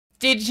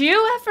Did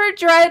you ever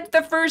dread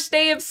the first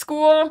day of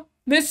school?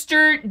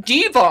 Mr.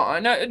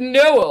 Devon,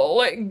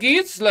 Noel,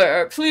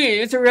 Giesler,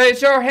 please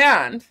raise your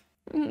hand.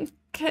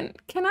 Can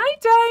I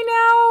die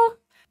now?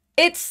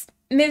 It's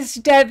Miss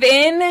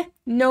Devin,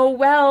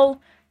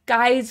 Noel,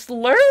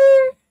 Geisler.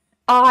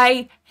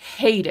 I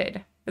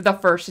hated the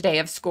first day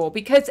of school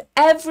because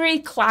every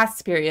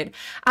class period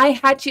I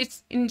had to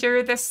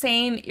endure the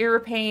same ear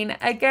pain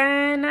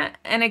again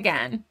and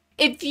again.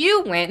 If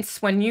you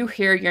wince when you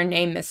hear your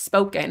name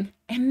misspoken,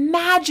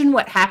 imagine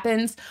what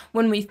happens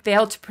when we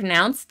fail to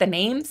pronounce the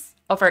names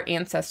of our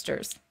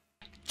ancestors.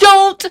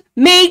 Don't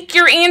make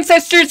your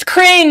ancestors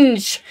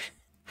cringe!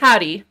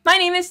 Howdy, my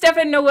name is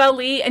Devin Noel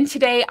Lee, and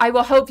today I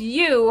will help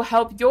you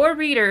help your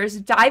readers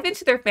dive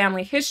into their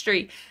family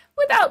history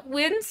without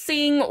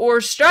wincing or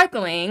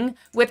struggling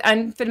with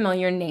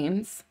unfamiliar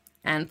names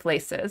and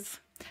places.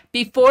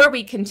 Before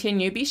we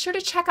continue, be sure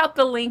to check out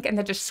the link in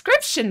the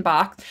description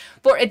box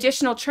for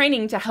additional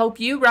training to help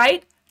you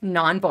write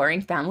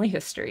non-boring family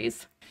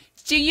histories.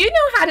 Do you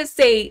know how to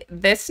say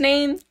this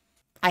name?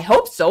 I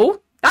hope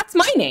so. That's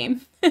my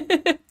name.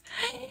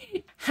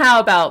 How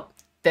about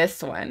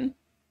this one?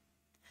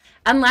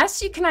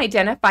 Unless you can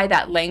identify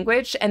that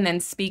language and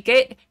then speak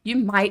it, you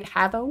might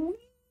have a wee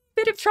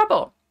bit of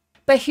trouble.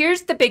 But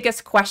here's the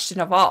biggest question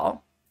of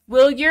all.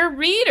 Will your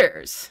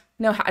readers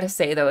know how to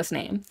say those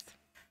names?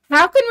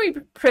 How can we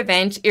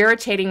prevent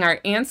irritating our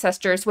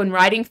ancestors when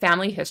writing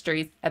family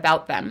histories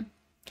about them?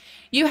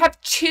 You have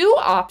two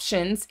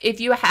options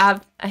if you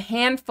have a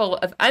handful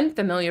of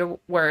unfamiliar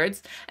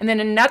words, and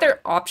then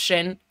another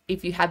option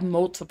if you have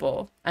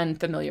multiple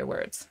unfamiliar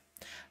words.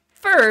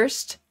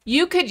 First,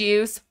 you could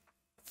use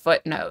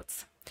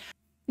footnotes.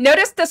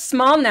 Notice the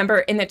small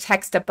number in the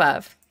text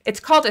above. It's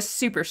called a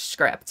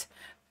superscript,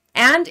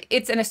 and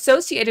it's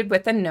associated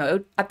with a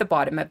note at the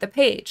bottom of the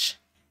page.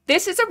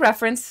 This is a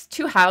reference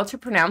to how to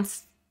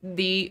pronounce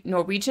the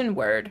Norwegian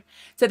word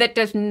so that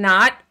does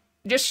not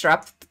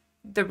disrupt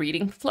the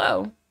reading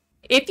flow.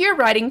 If you're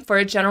writing for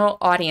a general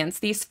audience,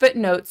 these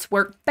footnotes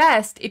work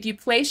best if you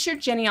place your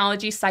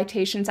genealogy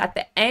citations at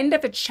the end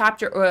of a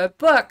chapter or a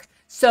book,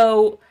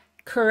 so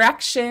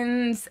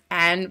corrections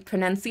and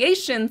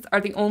pronunciations are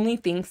the only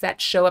things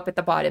that show up at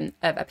the bottom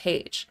of a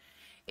page.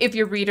 If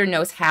your reader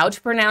knows how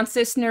to pronounce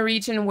this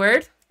Norwegian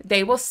word,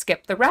 they will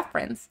skip the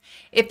reference.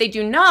 If they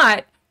do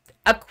not,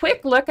 a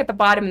quick look at the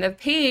bottom of the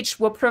page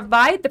will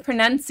provide the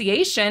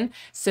pronunciation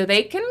so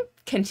they can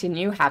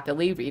continue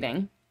happily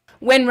reading.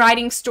 When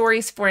writing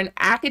stories for an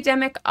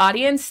academic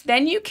audience,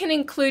 then you can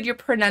include your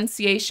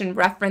pronunciation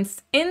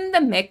reference in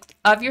the mix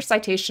of your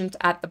citations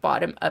at the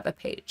bottom of a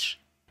page.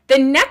 The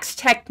next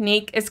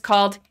technique is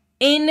called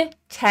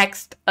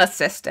in-text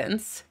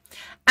assistance.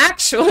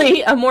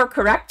 Actually, a more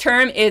correct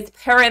term is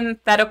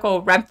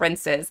parenthetical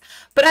references,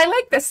 but I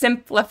like the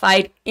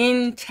simplified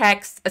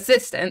in-text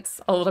assistance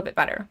a little bit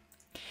better.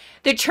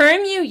 The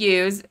term you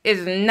use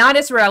is not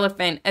as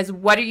relevant as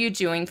what are you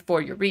doing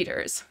for your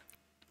readers.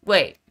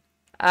 Wait,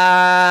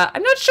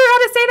 I'm not sure how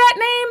to say that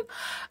name.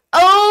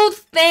 Oh,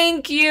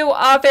 thank you,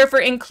 author, for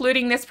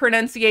including this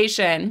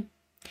pronunciation.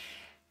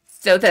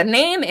 So the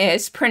name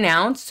is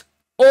pronounced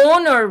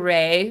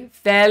Honoré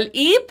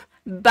Philippe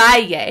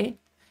Baye,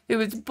 who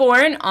was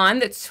born on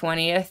the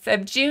 20th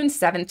of June,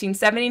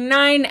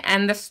 1779,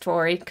 and the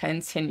story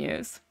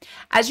continues.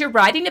 As you're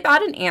writing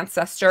about an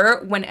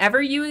ancestor,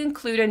 whenever you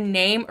include a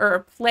name or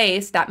a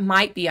place that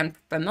might be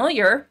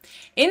unfamiliar,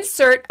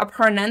 insert a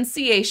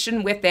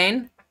pronunciation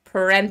within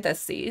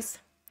parentheses.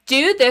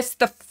 Do this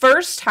the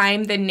first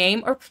time the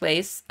name or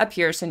place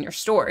appears in your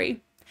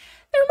story.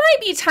 There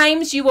might be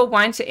times you will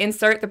want to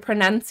insert the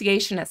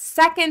pronunciation a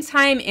second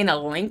time in a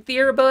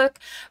lengthier book,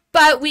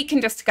 but we can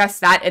discuss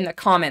that in the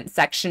comment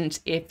sections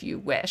if you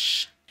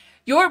wish.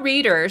 Your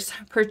readers,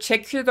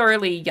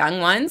 particularly young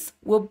ones,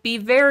 will be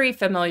very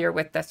familiar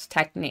with this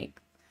technique,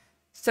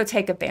 so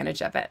take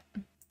advantage of it.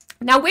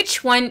 Now,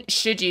 which one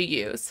should you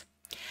use?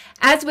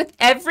 As with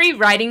every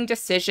writing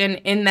decision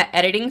in the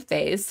editing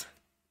phase,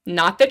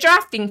 not the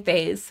drafting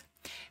phase,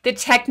 the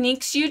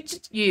techniques you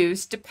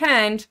use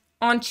depend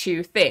on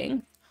two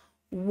things.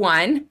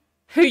 One,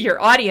 who your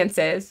audience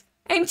is,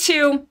 and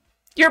two,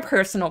 your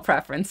personal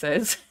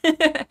preferences.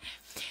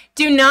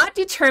 Do not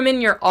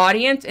determine your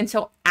audience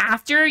until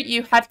after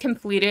you have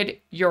completed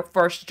your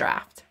first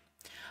draft.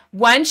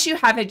 Once you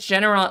have a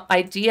general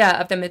idea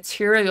of the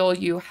material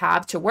you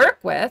have to work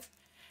with,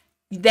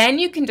 then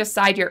you can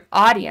decide your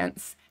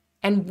audience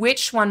and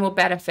which one will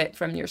benefit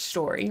from your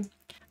story.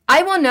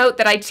 I will note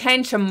that I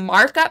tend to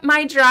mark up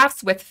my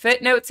drafts with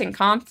footnotes and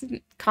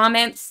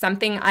comments,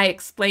 something I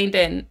explained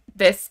in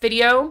this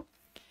video.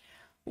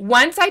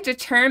 Once I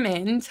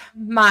determined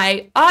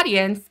my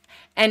audience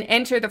and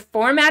enter the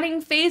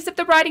formatting phase of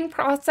the writing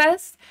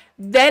process,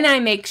 then I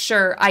make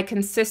sure I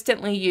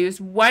consistently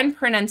use one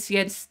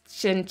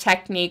pronunciation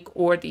technique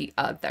or the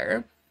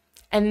other.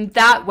 And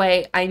that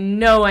way I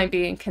know I'm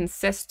being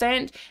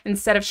consistent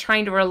instead of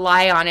trying to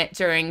rely on it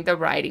during the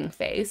writing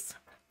phase.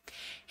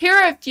 Here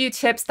are a few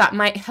tips that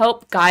might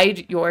help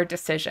guide your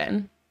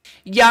decision.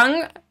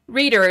 Young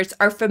readers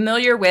are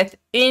familiar with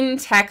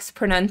in-text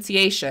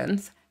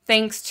pronunciations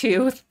thanks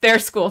to their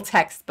school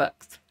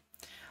textbooks.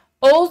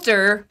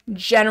 Older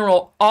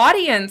general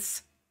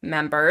audience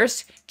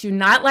members do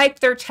not like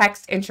their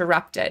text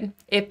interrupted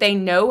if they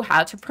know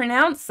how to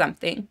pronounce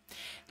something.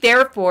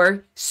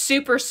 Therefore,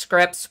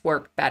 superscripts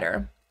work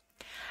better.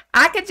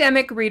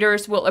 Academic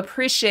readers will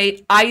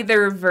appreciate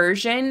either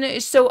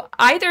version, so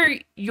either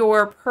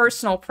your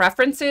personal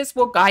preferences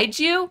will guide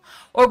you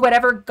or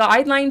whatever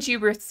guidelines you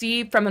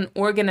receive from an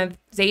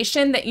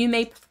organization that you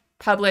may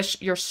publish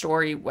your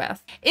story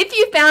with. If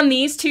you found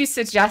these 2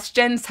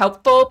 suggestions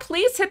helpful,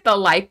 please hit the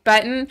like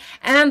button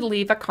and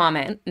leave a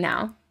comment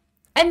now.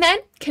 And then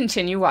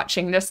continue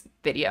watching this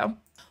video.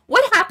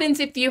 What happens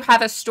if you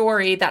have a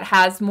story that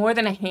has more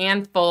than a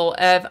handful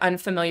of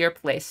unfamiliar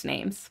place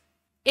names?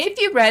 If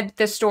you read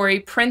the story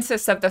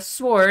Princess of the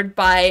Sword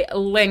by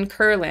Lynn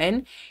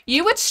Curlin,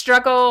 you would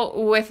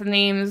struggle with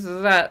names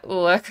that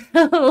look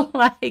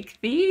like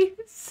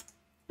these.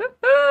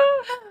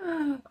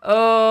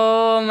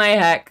 Oh my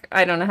heck,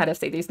 I don't know how to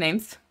say these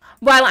names.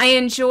 While I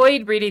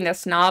enjoyed reading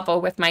this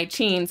novel with my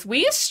teens,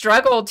 we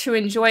struggled to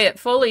enjoy it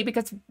fully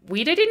because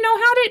we didn't know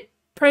how to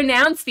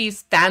pronounce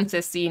these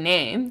fantasy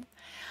names.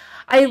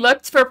 I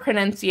looked for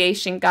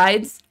pronunciation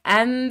guides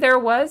and there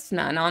was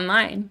none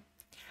online.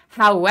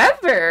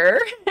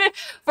 However,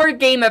 for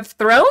Game of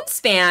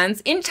Thrones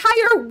fans,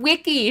 entire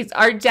wikis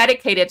are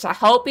dedicated to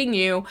helping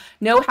you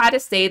know how to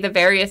say the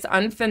various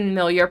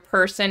unfamiliar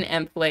person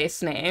and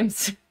place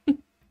names.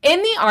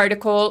 In the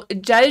article,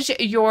 Does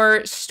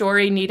Your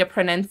Story Need a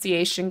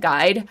Pronunciation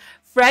Guide?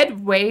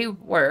 Fred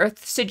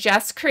Wayworth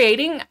suggests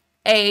creating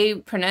a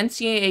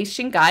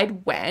pronunciation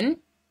guide when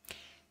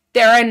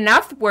there are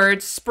enough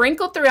words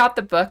sprinkled throughout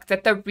the book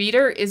that the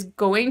reader is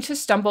going to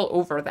stumble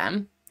over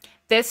them.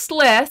 This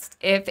list,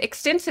 if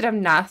extensive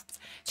enough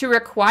to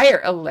require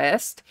a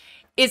list,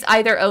 is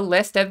either a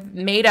list of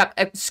made-up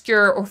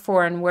obscure or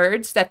foreign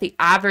words that the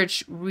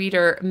average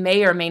reader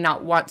may or may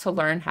not want to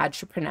learn how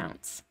to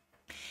pronounce.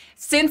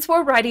 Since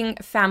we're writing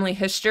family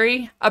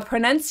history, a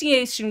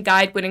pronunciation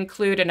guide would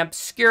include an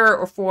obscure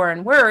or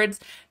foreign words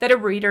that a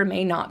reader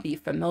may not be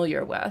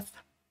familiar with.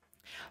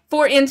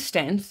 For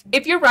instance,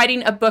 if you're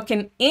writing a book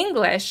in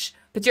English,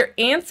 but your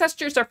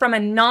ancestors are from a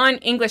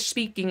non-English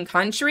speaking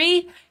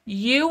country,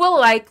 you will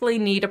likely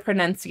need a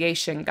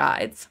pronunciation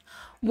guide.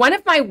 One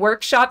of my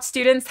workshop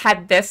students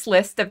had this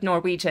list of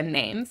Norwegian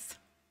names.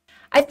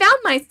 I found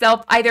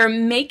myself either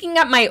making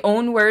up my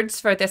own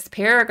words for this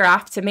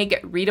paragraph to make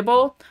it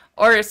readable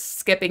or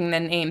skipping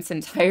the names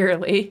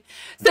entirely.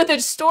 So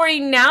the story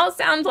now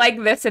sounds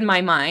like this in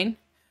my mind.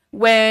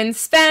 When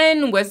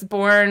Sven was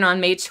born on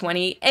May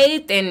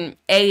 28th in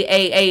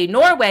AAA,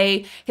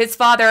 Norway, his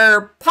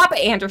father, Papa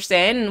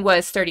Anderson,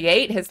 was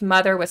 38, his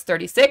mother was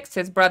 36,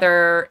 his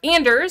brother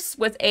Anders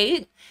was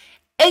 8.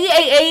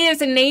 AAA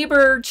is a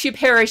neighbor to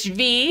Parish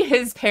V.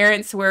 His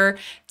parents were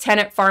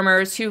tenant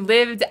farmers who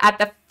lived at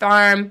the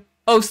farm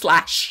O/.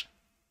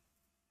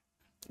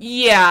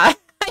 Yeah,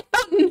 I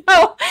don't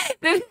know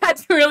that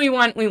that's really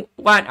what we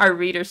want our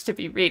readers to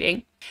be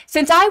reading.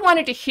 Since I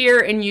wanted to hear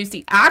and use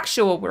the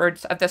actual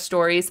words of the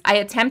stories, I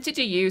attempted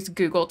to use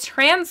Google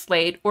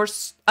Translate or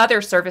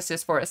other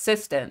services for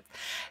assistance.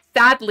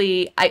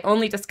 Sadly, I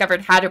only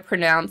discovered how to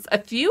pronounce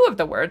a few of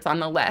the words on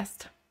the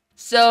list.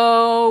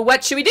 So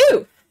what should we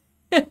do?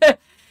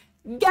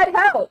 Get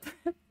help.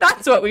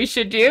 That's what we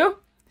should do.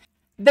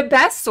 The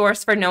best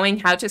source for knowing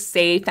how to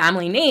say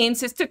family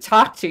names is to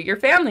talk to your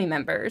family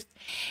members.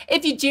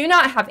 If you do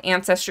not have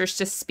ancestors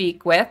to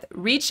speak with,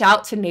 reach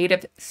out to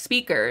native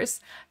speakers.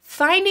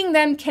 Finding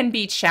them can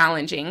be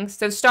challenging,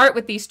 so start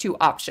with these 2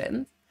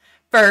 options.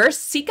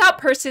 First, seek out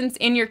persons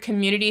in your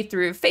community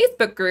through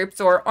Facebook groups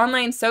or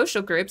online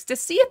social groups to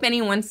see if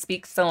anyone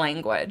speaks the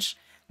language.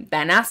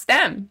 Then ask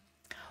them.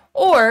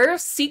 Or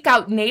seek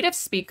out native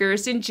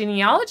speakers in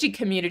genealogy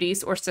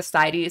communities or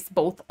societies,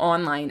 both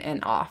online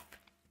and off.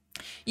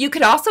 You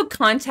could also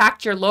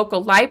contact your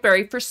local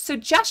library for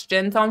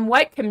suggestions on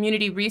what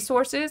community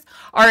resources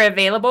are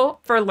available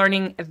for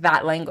learning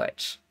that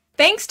language.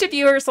 Thanks to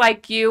viewers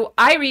like you,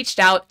 I reached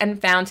out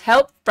and found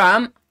help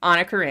from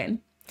Anna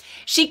Corinne.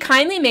 She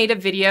kindly made a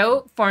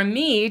video for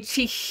me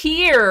to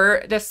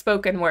hear the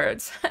spoken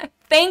words.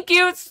 Thank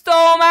you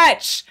so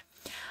much.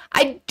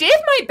 I did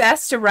my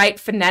best to write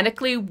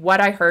phonetically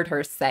what I heard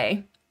her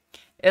say.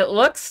 It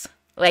looks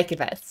like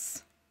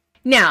this.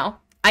 Now,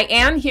 I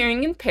am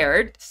hearing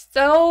impaired,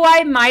 so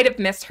I might have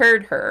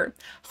misheard her.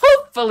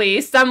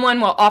 Hopefully, someone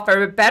will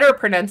offer a better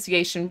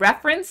pronunciation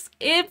reference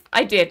if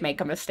I did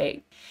make a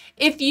mistake.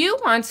 If you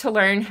want to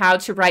learn how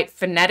to write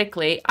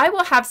phonetically, I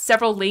will have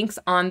several links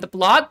on the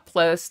blog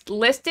post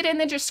listed in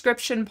the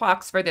description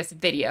box for this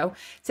video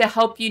to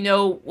help you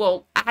know,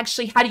 well,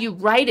 actually, how do you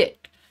write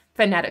it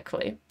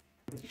phonetically?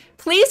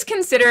 Please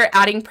consider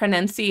adding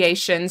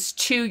pronunciations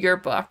to your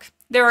book.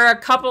 There are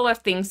a couple of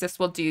things this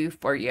will do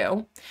for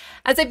you.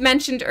 As I've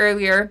mentioned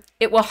earlier,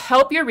 it will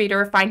help your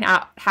reader find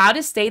out how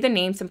to say the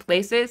names and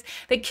places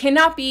that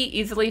cannot be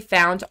easily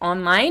found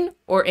online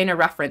or in a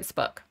reference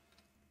book.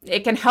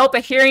 It can help a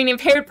hearing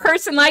impaired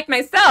person like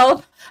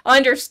myself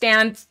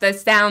understand the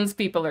sounds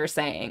people are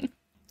saying.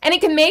 And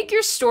it can make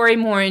your story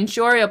more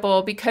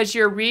enjoyable because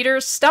your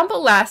readers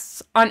stumble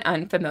less on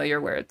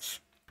unfamiliar words.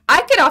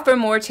 I could offer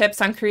more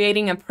tips on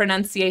creating a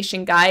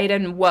pronunciation guide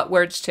and what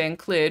words to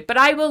include, but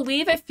I will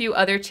leave a few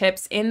other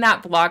tips in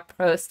that blog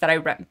post that I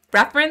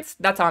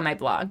referenced. That's on my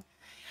blog.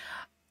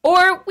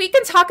 Or we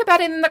can talk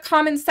about it in the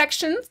comments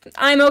section.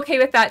 I'm okay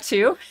with that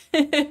too.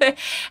 And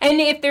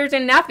if there's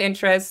enough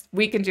interest,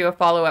 we can do a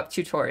follow-up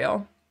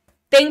tutorial.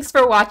 Thanks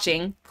for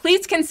watching.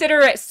 Please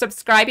consider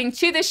subscribing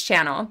to this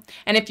channel.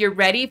 And if you're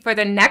ready for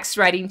the next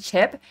writing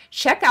tip,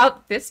 check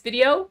out this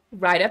video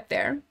right up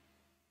there.